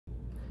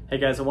Hey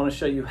guys, I want to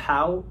show you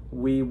how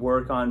we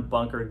work on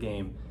bunker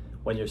game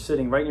when you're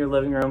sitting right in your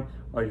living room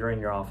or you're in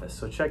your office.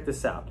 So check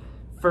this out.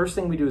 First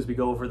thing we do is we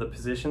go over the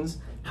positions,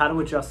 how to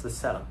adjust the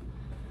setup.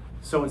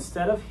 So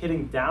instead of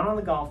hitting down on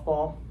the golf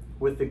ball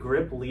with the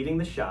grip leading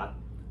the shot,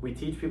 we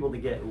teach people to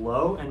get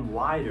low and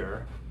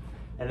wider,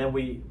 and then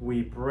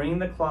we bring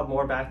the club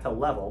more back to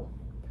level,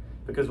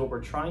 because what we're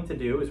trying to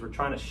do is we're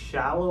trying to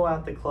shallow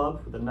out the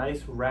club with a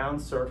nice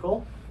round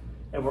circle.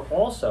 And we're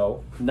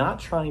also not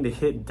trying to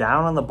hit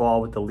down on the ball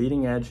with the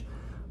leading edge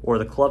or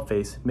the club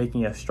face,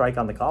 making a strike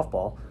on the golf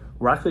ball.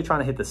 We're actually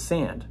trying to hit the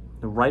sand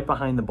right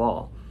behind the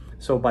ball.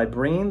 So by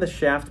bringing the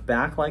shaft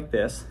back like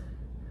this,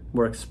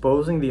 we're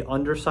exposing the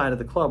underside of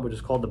the club, which is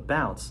called the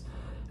bounce.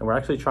 And we're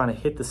actually trying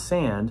to hit the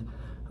sand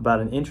about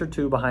an inch or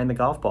two behind the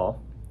golf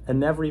ball and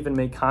never even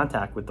make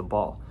contact with the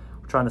ball.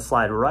 We're trying to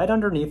slide right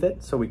underneath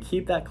it, so we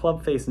keep that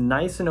club face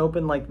nice and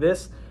open like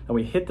this, and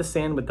we hit the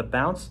sand with the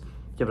bounce,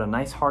 give it a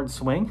nice hard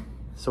swing.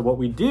 So what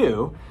we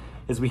do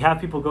is we have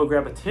people go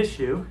grab a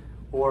tissue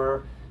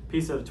or a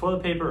piece of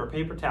toilet paper or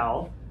paper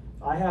towel.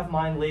 I have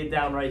mine laid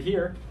down right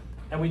here,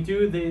 and we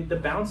do the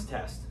bounce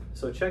test.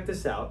 So check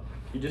this out.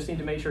 You just need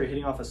to make sure you're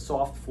hitting off a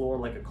soft floor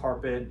like a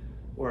carpet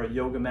or a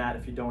yoga mat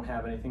if you don't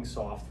have anything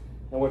soft.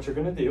 And what you're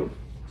gonna do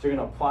is you're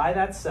gonna apply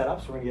that setup.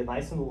 So we're gonna get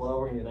nice and low,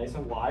 we're gonna get nice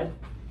and wide.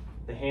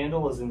 The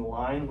handle is in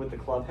line with the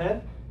club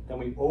head. Then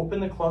we open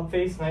the club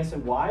face nice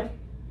and wide,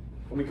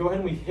 and we go ahead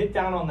and we hit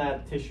down on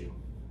that tissue,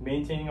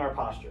 maintaining our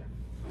posture.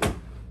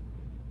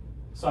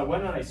 So I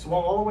went and I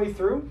swung all the way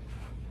through,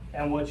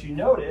 and what you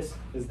notice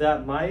is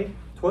that my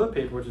toilet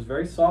paper, which is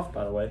very soft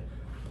by the way,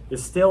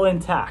 is still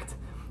intact.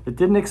 It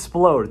didn't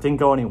explode, it didn't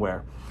go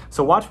anywhere.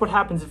 So watch what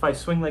happens if I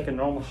swing like a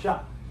normal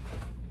shot.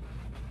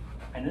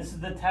 And this is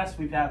the test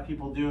we've had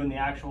people do in the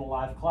actual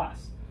live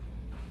class.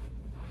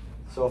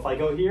 So if I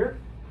go here,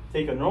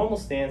 take a normal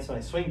stance, and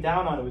I swing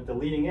down on it with the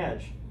leading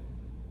edge.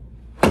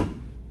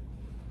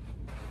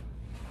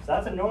 So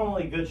that's a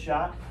normally good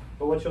shot,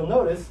 but what you'll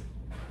notice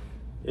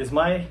is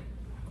my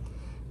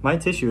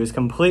tissue is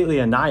completely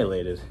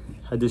annihilated.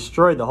 I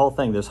destroyed the whole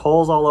thing. There's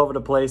holes all over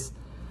the place.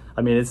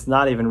 I mean, it's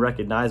not even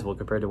recognizable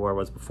compared to where it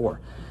was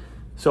before.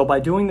 So by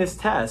doing this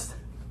test,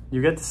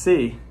 you get to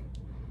see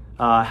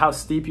how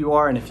steep you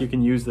are and if you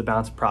can use the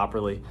bounce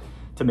properly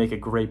to make a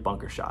great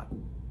bunker shot.